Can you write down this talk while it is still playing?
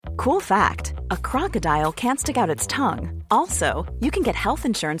Cool fact, a crocodile can't stick out its tongue. Also, you can get health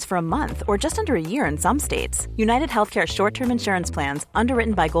insurance for a month or just under a year in some states. United Healthcare short-term insurance plans,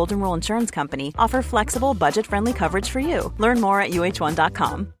 underwritten by Golden Rule Insurance Company, offer flexible, budget-friendly coverage for you. Learn more at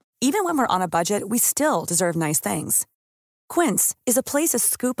uh1.com. Even when we're on a budget, we still deserve nice things. Quince is a place to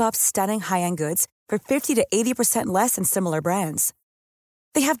scoop up stunning high-end goods for 50 to 80% less than similar brands.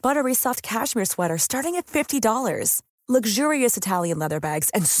 They have buttery soft cashmere sweaters starting at $50, luxurious Italian leather bags,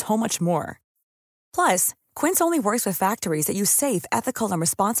 and so much more. Plus, Quince only works with factories that use safe, ethical, and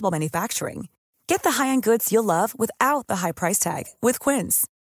responsible manufacturing. Get the high-end goods you'll love without the high price tag with Quince.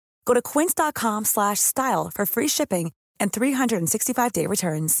 Go to quince.com/style for free shipping and 365-day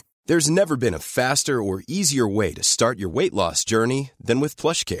returns. There's never been a faster or easier way to start your weight loss journey than with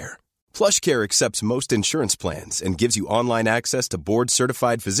PlushCare. PlushCare accepts most insurance plans and gives you online access to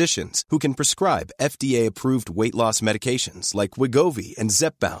board-certified physicians who can prescribe FDA-approved weight loss medications like Wegovy and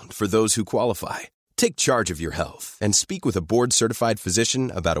Zepbound for those who qualify. Take charge of your health and speak with a board-certified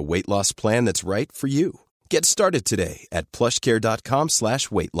physician about a weight loss plan that's right for you. Get started today at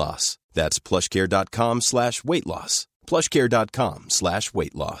plushcare.com/weight loss. That's plushcare.com/weight loss.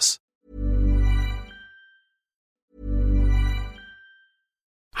 plushcare.com/weight loss.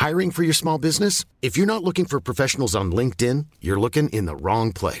 Hiring for your small business? If you're not looking for professionals on LinkedIn, you're looking in the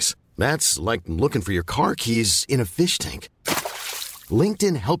wrong place. That's like looking for your car keys in a fish tank.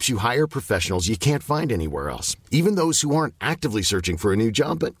 LinkedIn helps you hire professionals you can't find anywhere else, even those who aren't actively searching for a new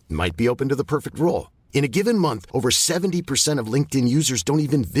job but might be open to the perfect role. In a given month, over 70% of LinkedIn users don't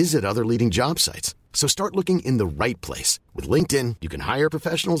even visit other leading job sites. So start looking in the right place. With LinkedIn, you can hire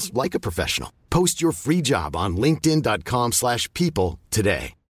professionals like a professional. Post your free job on linkedin.com/people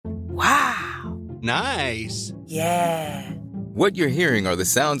today. Wow. Nice. Yeah. What you're hearing are the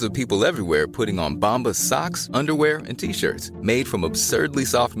sounds of people everywhere putting on Bombas socks, underwear, and T-shirts made from absurdly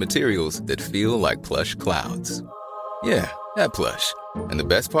soft materials that feel like plush clouds. Yeah, that plush. And the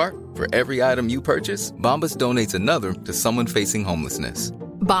best part? For every item you purchase, Bombas donates another to someone facing homelessness.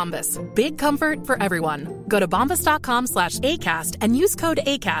 Bombas. Big comfort for everyone. Go to bombas.com/ACAST and use code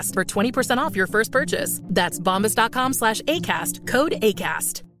ACAST for 20% off your first purchase. That's bombas.com/ACAST. Code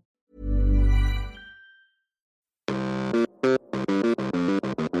ACAST.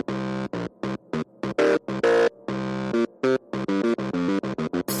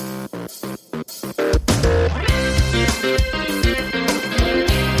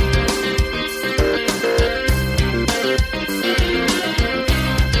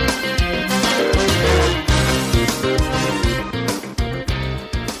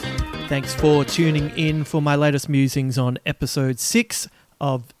 Thanks for tuning in for my latest musings on episode 6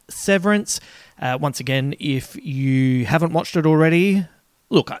 of Severance. Once again, if you haven't watched it already,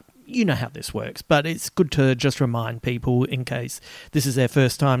 look, you know how this works, but it's good to just remind people in case this is their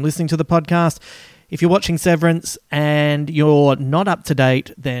first time listening to the podcast. If you're watching Severance and you're not up to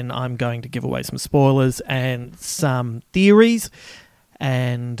date, then I'm going to give away some spoilers and some theories,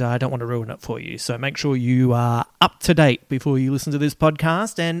 and I don't want to ruin it for you. So make sure you are up to date before you listen to this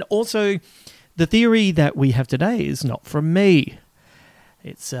podcast. And also, the theory that we have today is not from me.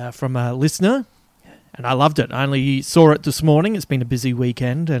 It's from a listener, and I loved it. I only saw it this morning. It's been a busy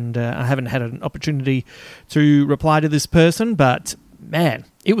weekend, and I haven't had an opportunity to reply to this person, but man,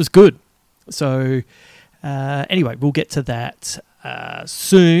 it was good. So anyway, we'll get to that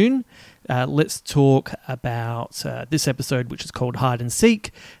soon. Let's talk about this episode, which is called Hide and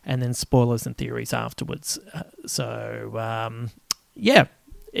Seek, and then spoilers and theories afterwards. Yeah,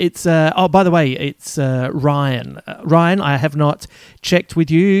 it's... by the way, it's Ryan. Ryan, I have not checked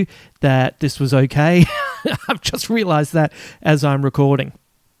with you that this was okay. I've just realised that as I'm recording.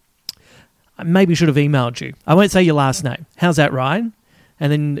 I maybe should have emailed you. I won't say your last name. How's that, Ryan?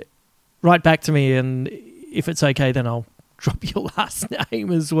 And then write back to me, and if it's okay, then I'll drop your last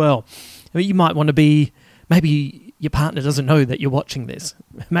name as well. I mean, you might want to be... Maybe your partner doesn't know that you're watching this.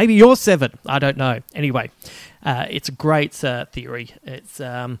 Maybe you're 7. I don't know. Anyway, it's a great theory. It's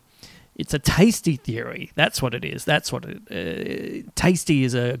a tasty theory. That's what it is. Tasty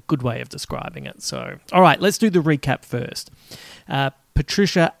is a good way of describing it. So, all right, let's do the recap first.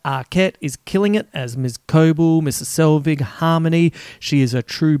 Patricia Arquette is killing it as Ms. Coble, Mrs. Selvig, Harmony. She is a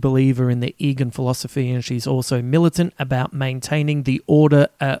true believer in the Egan philosophy, and she's also militant about maintaining the order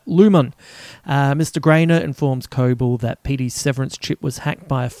at Lumon. Mr. Grainer informs Coble that Petey's severance chip was hacked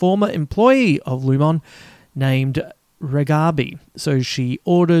by a former employee of Lumon named Regabi, so she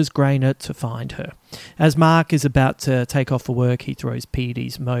orders Grainer to find her. As Mark is about to take off for work, he throws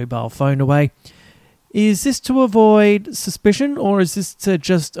Petey's mobile phone away. Is this to avoid suspicion, or is this to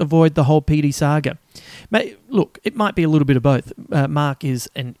just avoid the whole Petey saga? Look, it might be a little bit of both. Mark is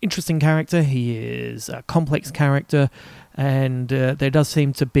an interesting character. He is a complex character, and there does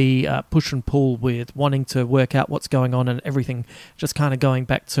seem to be a push and pull with wanting to work out what's going on and everything just kind of going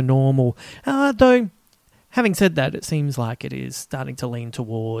back to normal. Though, having said that, it seems like it is starting to lean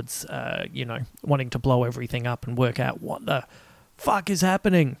towards, wanting to blow everything up and work out what the fuck is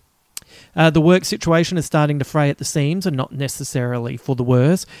happening. The work situation is starting to fray at the seams, and not necessarily for the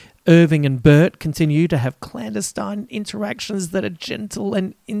worse. Irving and Bert continue to have clandestine interactions that are gentle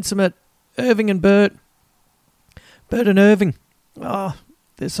and intimate. Irving and Bert. Bert and Irving. Oh,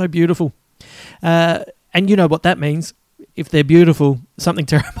 they're so beautiful. And you know what that means. If they're beautiful, something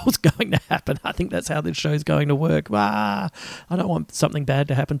terrible is going to happen. I think that's how this show's going to work. I don't want something bad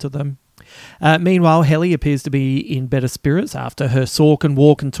to happen to them. Meanwhile, Helly appears to be in better spirits after her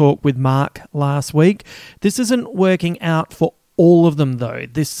walk and talk with Mark last week. This isn't working out for all of them, though.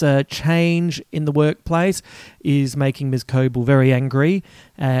 This change in the workplace is making Ms. Coble very angry,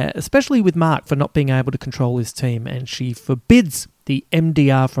 especially with Mark for not being able to control his team, and she forbids the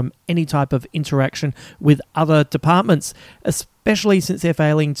MDR from any type of interaction with other departments, especially since they're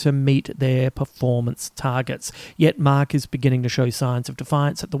failing to meet their performance targets. Yet Mark is beginning to show signs of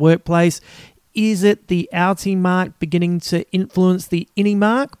defiance at the workplace. Is it the outie Mark beginning to influence the innie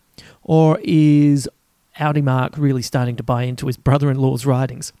Mark, or is outie Mark really starting to buy into his brother-in-law's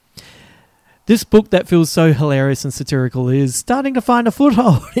writings? This book that feels so hilarious and satirical is starting to find a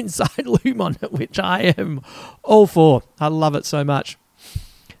foothold inside Lumon, which I am all for. I love it so much.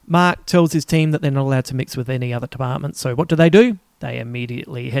 Mark tells his team that they're not allowed to mix with any other department, so what do? They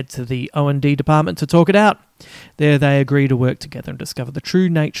immediately head to the O&D department to talk it out. There they agree to work together and discover the true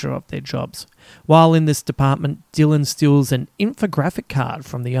nature of their jobs. While in this department, Dylan steals an infographic card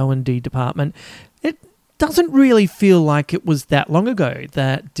from the O&D department. It doesn't really feel like it was that long ago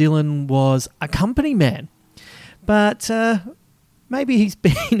that Dylan was a company man. But maybe he's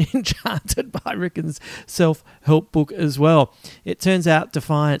been enchanted by Rickon's self-help book as well. It turns out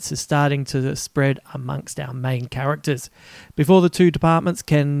defiance is starting to spread amongst our main characters. Before the two departments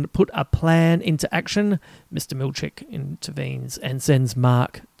can put a plan into action, Mr. Milchick intervenes and sends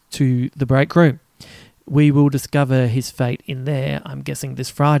Mark to the break room. We will discover his fate in there, I'm guessing this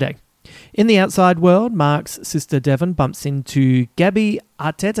Friday. In the outside world, Mark's sister Devon bumps into Gabby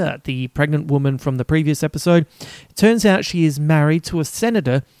Arteta, the pregnant woman from the previous episode. It turns out she is married to a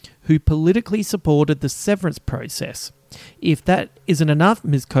senator who politically supported the severance process. If that isn't enough,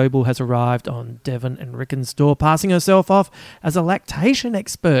 Ms. Coble has arrived on Devon and Rickon's door, passing herself off as a lactation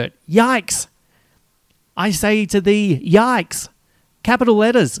expert. Yikes! I say to thee, yikes! Capital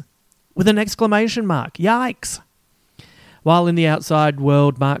letters with an exclamation mark. Yikes! While in the outside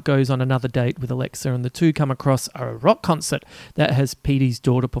world, Mark goes on another date with Alexa, and the two come across a rock concert that has Petey's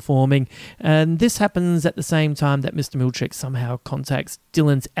daughter performing. And this happens at the same time that Mr. Milchick somehow contacts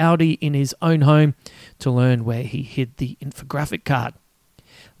Dylan's Audi in his own home to learn where he hid the infographic card.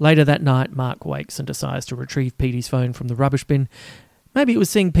 Later that night, Mark wakes and decides to retrieve Petey's phone from the rubbish bin. Maybe it was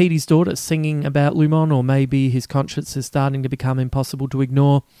seeing Petey's daughter singing about Lumon, or maybe his conscience is starting to become impossible to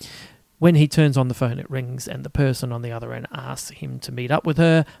ignore. When he turns on the phone, it rings, and the person on the other end asks him to meet up with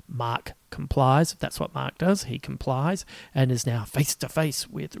her. Mark complies. That's what Mark does. He complies and is now face-to-face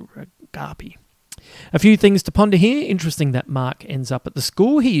with Ragabi. A few things to ponder here. Interesting that Mark ends up at the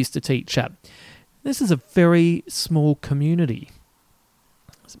school he used to teach at. This is a very small community.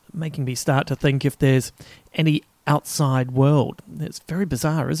 It's making me start to think if there's any outside world. It's very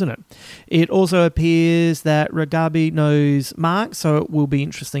bizarre, isn't it? It also appears that Ragabi knows Mark, so it will be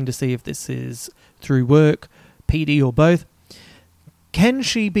interesting to see if this is through work, PD, or both. Can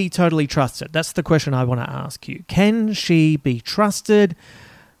she be totally trusted? That's the question I want to ask you. Can she be trusted?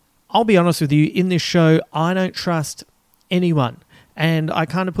 I'll be honest with you, in this show, I don't trust anyone. And I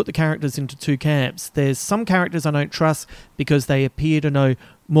kind of put the characters into two camps. There's some characters I don't trust because they appear to know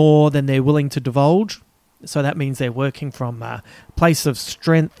more than they're willing to divulge. So that means they're working from a place of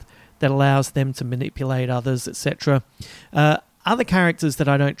strength that allows them to manipulate others, etc. Other characters that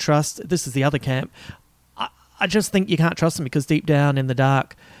I don't trust, this is the other camp, I just think you can't trust them because deep down in the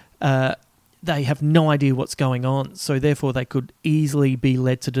dark, they have no idea what's going on. So therefore they could easily be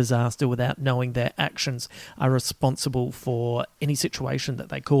led to disaster without knowing their actions are responsible for any situation that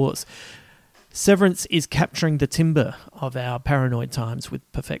they cause. Severance is capturing the timber of our paranoid times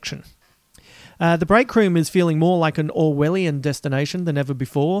with perfection. The break room is feeling more like an Orwellian destination than ever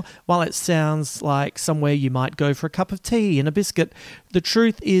before. While it sounds like somewhere you might go for a cup of tea and a biscuit, the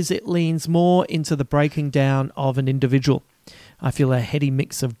truth is it leans more into the breaking down of an individual. I feel a heady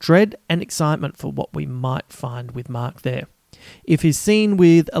mix of dread and excitement for what we might find with Mark there. If his scene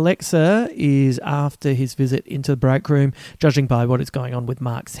with Alexa is after his visit into the break room, judging by what is going on with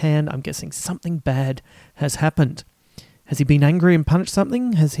Mark's hand, I'm guessing something bad has happened. Has he been angry and punched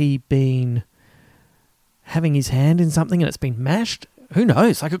something? Has he been having his hand in something and it's been mashed? Who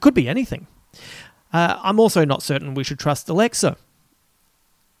knows? Like, it could be anything. I'm also not certain we should trust Alexa.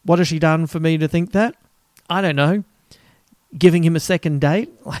 What has she done for me to think that? I don't know. Giving him a second date?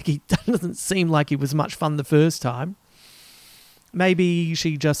 Like, he doesn't seem like he was much fun the first time. Maybe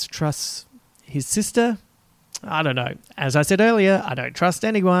she just trusts his sister? I don't know. As I said earlier, I don't trust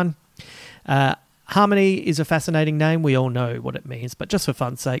anyone. Harmony is a fascinating name. We all know what it means. But just for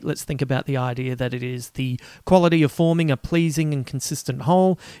fun's sake, let's think about the idea that it is the quality of forming a pleasing and consistent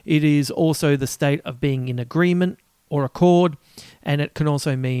whole. It is also the state of being in agreement or accord. And it can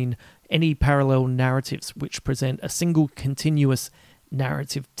also mean any parallel narratives which present a single continuous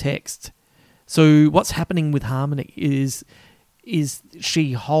narrative text. So what's happening with Harmony? Is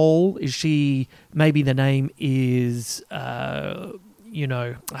she whole? Is she, maybe the name is, I've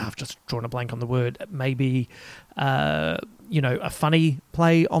just drawn a blank on the word. Maybe, a funny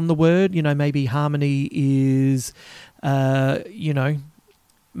play on the word. Maybe Harmony is,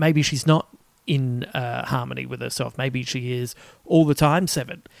 maybe she's not in harmony with herself. Maybe she is all the time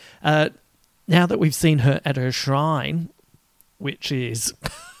severed. Now that we've seen her at her shrine, which is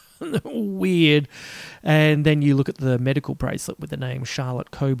weird, and then you look at the medical bracelet with the name Charlotte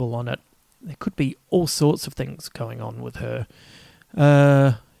Coble on it, there could be all sorts of things going on with her.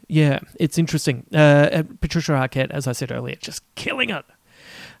 It's interesting. Patricia Arquette, as I said earlier, just killing it.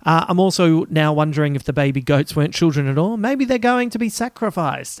 I'm also now wondering if the baby goats weren't children at all. Maybe they're going to be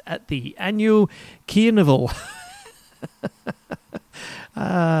sacrificed at the annual Carnival.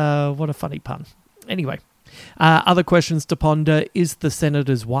 What a funny pun. Anyway, other questions to ponder. Is the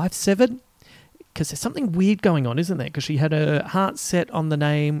senator's wife severed? Because there's something weird going on, isn't there? Because she had her heart set on the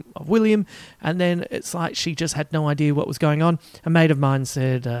name of William, and then it's like she just had no idea what was going on. A mate of mine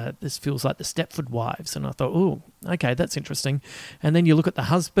said, this feels like the Stepford Wives. And I thought, oh, okay, that's interesting. And then you look at the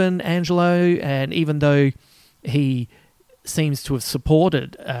husband, Angelo, and even though he seems to have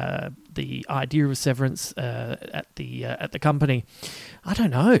supported the idea of severance at the company, I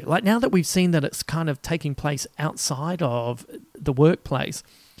don't know. Like, now that we've seen that it's kind of taking place outside of the workplace,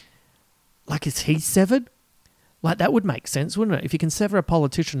 like, is he severed? Like, that would make sense, wouldn't it? If you can sever a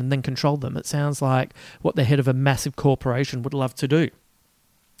politician and then control them, it sounds like what the head of a massive corporation would love to do.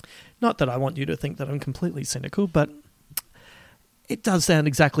 Not that I want you to think that I'm completely cynical, but it does sound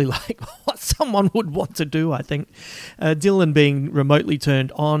exactly like what someone would want to do, I think. Dylan being remotely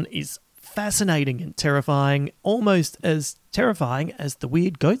turned on is fascinating and terrifying, almost as terrifying as the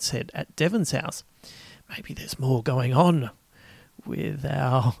weird goat's head at Devon's house. Maybe there's more going on with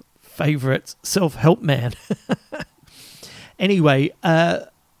our favourite self-help man. Anyway, I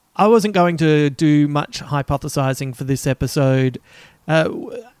wasn't going to do much hypothesizing for this episode. Had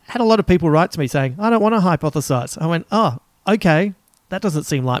a lot of people write to me saying, I don't want to hypothesize. I went, oh, okay, that doesn't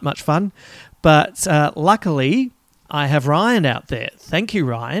seem like much fun. But luckily, I have Ryan out there. Thank you,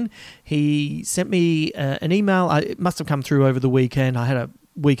 Ryan. He sent me an email. It must have come through over the weekend. I had a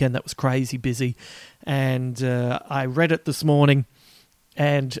weekend that was crazy busy. And I read it this morning,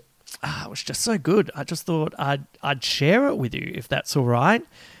 and it was just so good. I just thought I'd share it with you, if that's all right.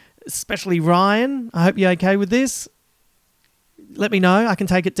 Especially Ryan. I hope you're okay with this. Let me know. I can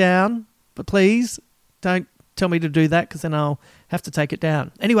take it down. But please, don't tell me to do that, because then I'll have to take it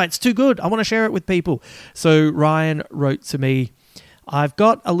down. Anyway, it's too good. I want to share it with people. So Ryan wrote to me, I've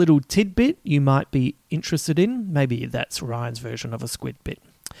got a little tidbit you might be interested in. Maybe that's Ryan's version of a squid bit.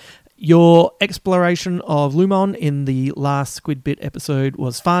 Your exploration of Lumon in the last Squid Bit episode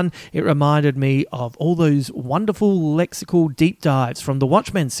was fun. It reminded me of all those wonderful lexical deep dives from the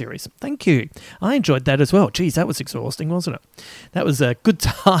Watchmen series. Thank you. I enjoyed that as well. Geez, that was exhausting, wasn't it? That was a good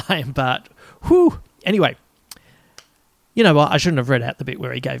time, but whew. Anyway, you know what? I shouldn't have read out the bit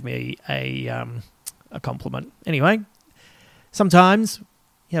where he gave me a compliment. Anyway, sometimes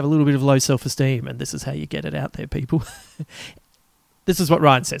you have a little bit of low self-esteem, and this is how you get it out there, people. This is what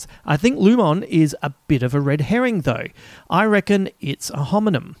Ryan says. I think Lumon is a bit of a red herring, though. I reckon it's a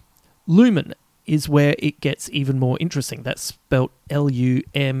homonym. Lumen is where it gets even more interesting. That's spelt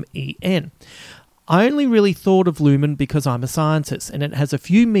Lumen. I only really thought of lumen because I'm a scientist, and it has a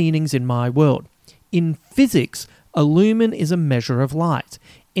few meanings in my world. In physics, a lumen is a measure of light.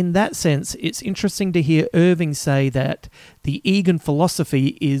 In that sense, it's interesting to hear Irving say that the Egan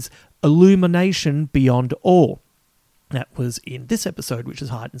philosophy is illumination beyond all. That was in this episode, which is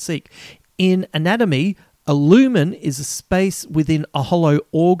hide and seek. In anatomy, A lumen is a space within a hollow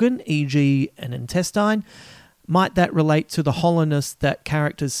organ, e.g. an intestine. Might that relate to the hollowness that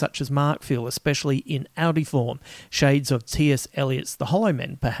characters such as Mark feel, especially in Audi form? Shades of T.S. Eliot's The Hollow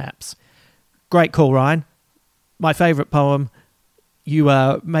Men, perhaps. Great call, Ryan. My favourite poem. You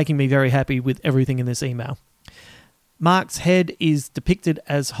are making me very happy with everything in this email. Mark's head is depicted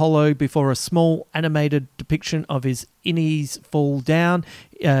as hollow before a small animated depiction of his innies fall down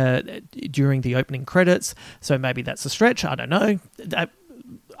during the opening credits. So maybe that's a stretch. I don't know.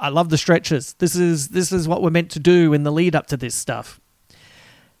 I love the stretches. This is what we're meant to do in the lead up to this stuff.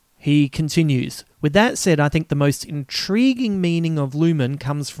 He continues, with that said, I think the most intriguing meaning of lumen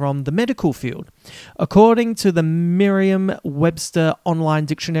comes from the medical field. According to the Merriam-Webster Online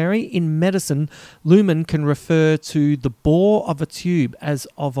Dictionary, in medicine, lumen can refer to the bore of a tube as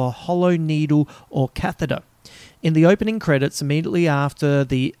of a hollow needle or catheter. In the opening credits, immediately after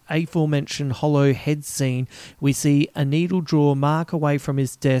the aforementioned hollow head scene, we see a needle draw Mark away from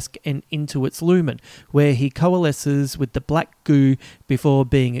his desk and into its lumen, where he coalesces with the black goo before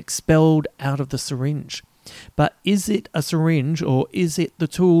being expelled out of the syringe. But is it a syringe, or is it the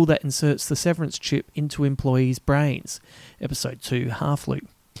tool that inserts the severance chip into employees' brains? Episode 2, Half Loop.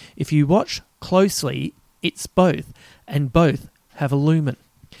 If you watch closely, it's both, and both have a lumen.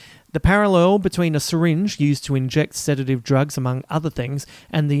 The parallel between a syringe used to inject sedative drugs, among other things,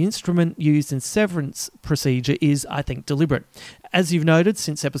 and the instrument used in severance procedure is, I think, deliberate. As you've noted,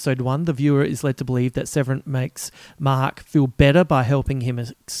 since episode 1, the viewer is led to believe that severance makes Mark feel better by helping him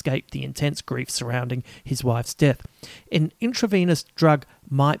escape the intense grief surrounding his wife's death. An intravenous drug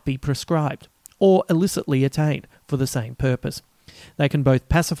might be prescribed, or illicitly attained, for the same purpose. They can both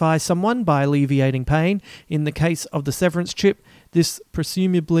pacify someone by alleviating pain. In the case of the severance chip, this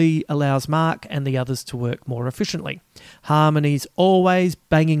presumably allows Mark and the others to work more efficiently. Harmony's always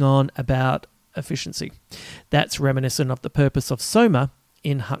banging on about efficiency. That's reminiscent of the purpose of Soma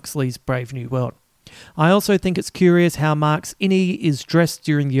in Huxley's Brave New World. I also think it's curious how Mark's innie is dressed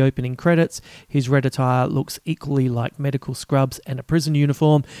during the opening credits. His red attire looks equally like medical scrubs and a prison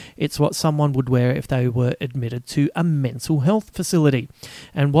uniform. It's what someone would wear if they were admitted to a mental health facility.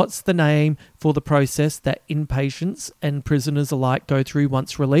 And what's the name for the process that inpatients and prisoners alike go through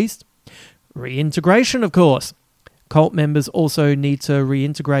once released? Reintegration, of course. Cult members also need to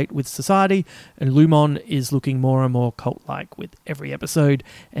reintegrate with society, and Lumon is looking more and more cult-like with every episode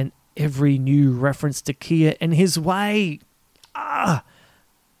and every new reference to Kia and his way.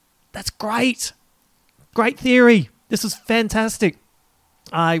 That's great. Great theory. This is fantastic.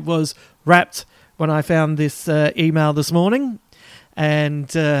 I was rapt when I found this email this morning,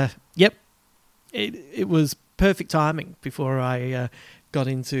 and it was perfect timing before I got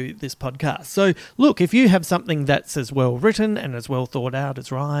into this podcast. So look, if you have something that's as well written and as well thought out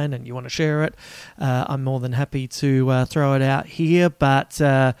as Ryan and you want to share it, I'm more than happy to throw it out here. But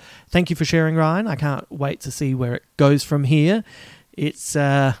thank you for sharing, Ryan. I can't wait to see where it goes from here. It's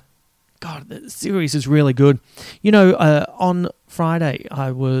the series is really good. You know, on Friday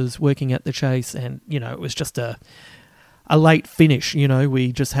I was working at the Chase, and you know, it was just a late finish. You know,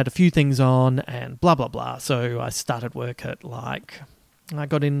 we just had a few things on and blah blah blah. So I started work at I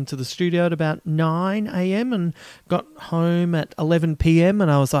got into the studio at about 9 a.m. and got home at 11 p.m.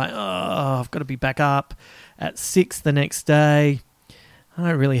 and I was like, I've got to be back up at 6 the next day. I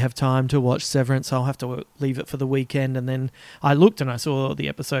don't really have time to watch Severance. I'll have to leave it for the weekend. And then I looked and I saw the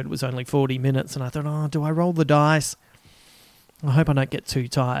episode was only 40 minutes and I thought, do I roll the dice? I hope I don't get too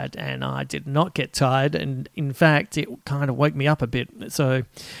tired. And I did not get tired. And in fact, it kind of woke me up a bit. So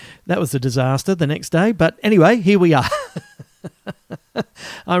that was a disaster the next day. But anyway, here we are.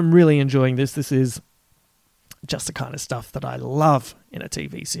 I'm really enjoying this. This is just the kind of stuff that I love in a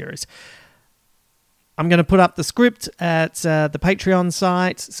TV series. I'm going to put up the script at the Patreon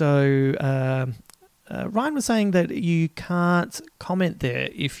site. So Ryan was saying that you can't comment there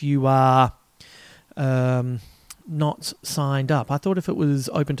if you are not signed up. I thought if it was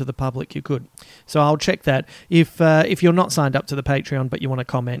open to the public, you could. So I'll check that. If you're not signed up to the Patreon but you want to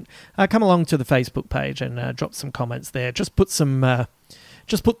comment, come along to the Facebook page and drop some comments there. Just put some,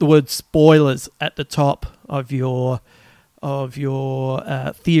 just put the word spoilers at the top of your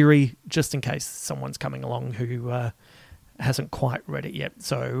theory, just in case someone's coming along who hasn't quite read it yet.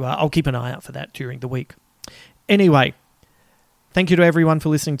 So I'll keep an eye out for that during the week. Anyway, thank you to everyone for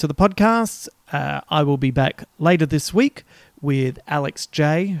listening to the podcast. I will be back later this week with Alex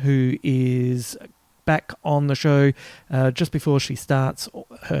J, who is back on the show just before she starts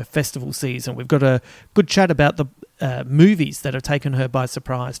her festival season. We've got a good chat about the movies that have taken her by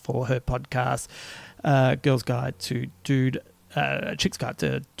surprise for her podcast, Girls Guide to Chicks Guide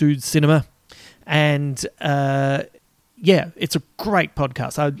to Dude Cinema. And yeah, it's a great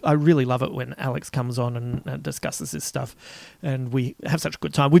podcast. I really love it when Alex comes on and discusses this stuff, and we have such a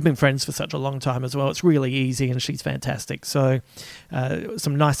good time. We've been friends for such a long time as well. It's really easy, and she's fantastic. So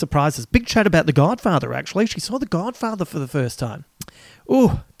some nice surprises. Big chat about The Godfather, actually. She saw The Godfather for the first time.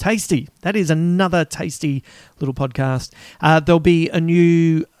 Oh, tasty. That is another tasty little podcast. There'll be a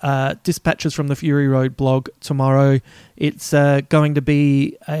new Dispatches from the Fury Road blog tomorrow. It's going to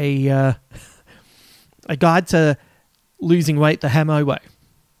be a guide to losing weight the Hamo way.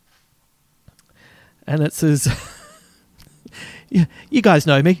 And it says, you guys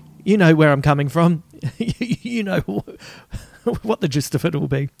know me. You know where I'm coming from. You know what the gist of it will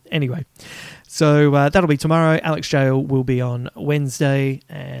be. Anyway, so that'll be tomorrow. Alex Jail will be on Wednesday.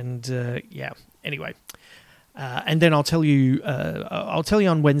 And yeah, anyway. And then I'll tell you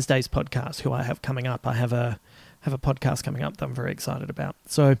on Wednesday's podcast who I have coming up. I have a podcast coming up that I'm very excited about.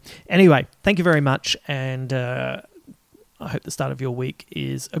 So anyway, thank you very much. And I hope the start of your week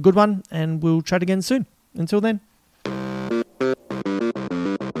is a good one, and we'll chat again soon. Until then.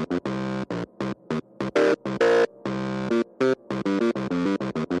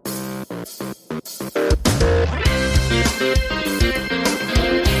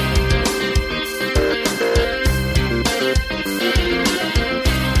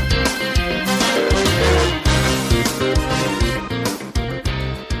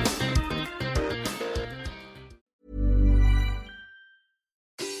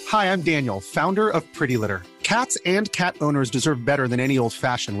 Hi, I'm Daniel, founder of Pretty Litter. Cats and cat owners deserve better than any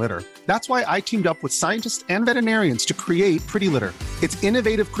old-fashioned litter. That's why I teamed up with scientists and veterinarians to create Pretty Litter. Its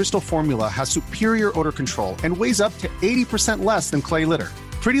innovative crystal formula has superior odor control and weighs up to 80% less than clay litter.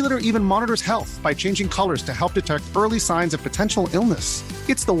 Pretty Litter even monitors health by changing colors to help detect early signs of potential illness.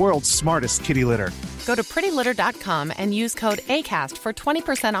 It's the world's smartest kitty litter. Go to prettylitter.com and use code ACAST for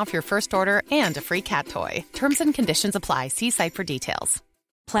 20% off your first order and a free cat toy. Terms and conditions apply. See site for details.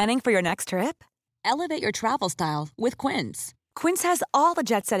 Planning for your next trip? Elevate your travel style with Quince. Quince has all the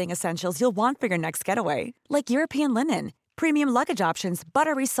jet-setting essentials you'll want for your next getaway, like European linen, premium luggage options,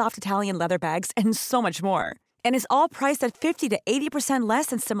 buttery soft Italian leather bags, and so much more. And is all priced at 50 to 80% less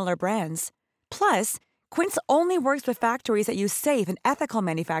than similar brands. Plus, Quince only works with factories that use safe and ethical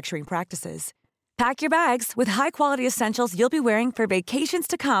manufacturing practices. Pack your bags with high-quality essentials you'll be wearing for vacations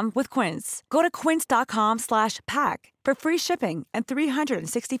to come with Quince. Go to quince.com/pack for free shipping and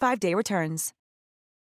 365-day returns.